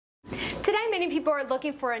Many people are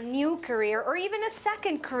looking for a new career or even a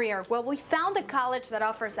second career. Well, we found a college that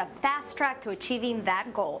offers a fast track to achieving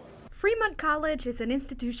that goal. Fremont College is an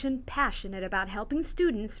institution passionate about helping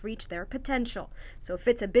students reach their potential. So if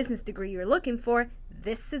it's a business degree you're looking for,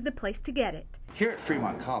 this is the place to get it. Here at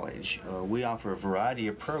Fremont College, we offer a variety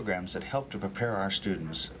of programs that help to prepare our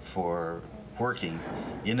students for working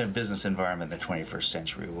in a business environment in the 21st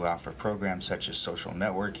century. We offer programs such as social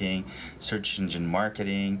networking, search engine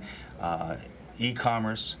marketing,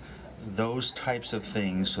 e-commerce, those types of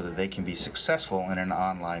things so that they can be successful in an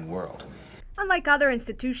online world. Unlike other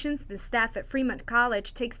institutions, the staff at Fremont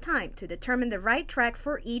College takes time to determine the right track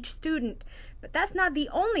for each student. But that's not the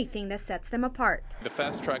only thing that sets them apart. The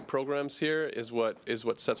fast track programs here is what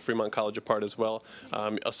sets Fremont College apart as well.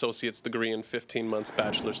 Associate's degree in 15 months,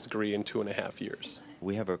 bachelor's degree in 2.5 years.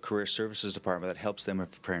 We have a career services department that helps them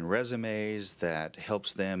with preparing resumes, that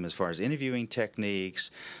helps them as far as interviewing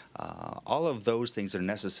techniques, all of those things that are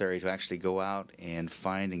necessary to actually go out and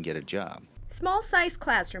find and get a job. Small-sized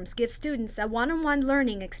classrooms give students a one-on-one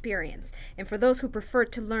learning experience. And for those who prefer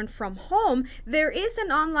to learn from home, there is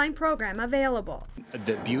an online program available.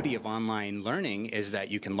 The beauty of online learning is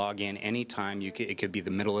that you can log in anytime. It could be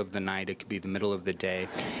the middle of the night, it could be the middle of the day,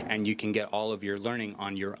 and you can get all of your learning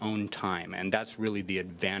on your own time. And that's really the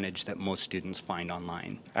advantage that most students find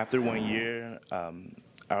online. After 1 year, I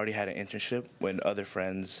already had an internship when other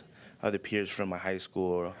peers from my high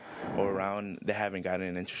school or around, they haven't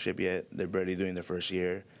gotten an internship yet. They're barely doing their first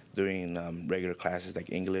year, doing regular classes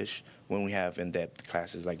like English, when we have in-depth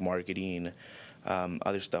classes like marketing,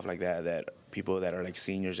 other stuff like that, that people that are like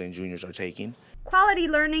seniors and juniors are taking. Quality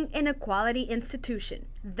learning in a quality institution.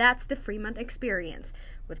 That's the Fremont experience.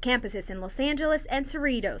 With campuses in Los Angeles and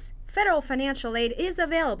Cerritos, federal financial aid is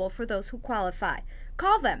available for those who qualify.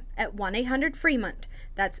 Call them at 1-800-FREMONT.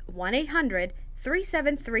 That's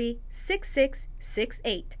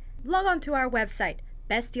 1-800-373-6668. Log on to our website,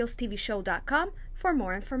 bestdealstvshow.com, for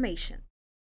more information.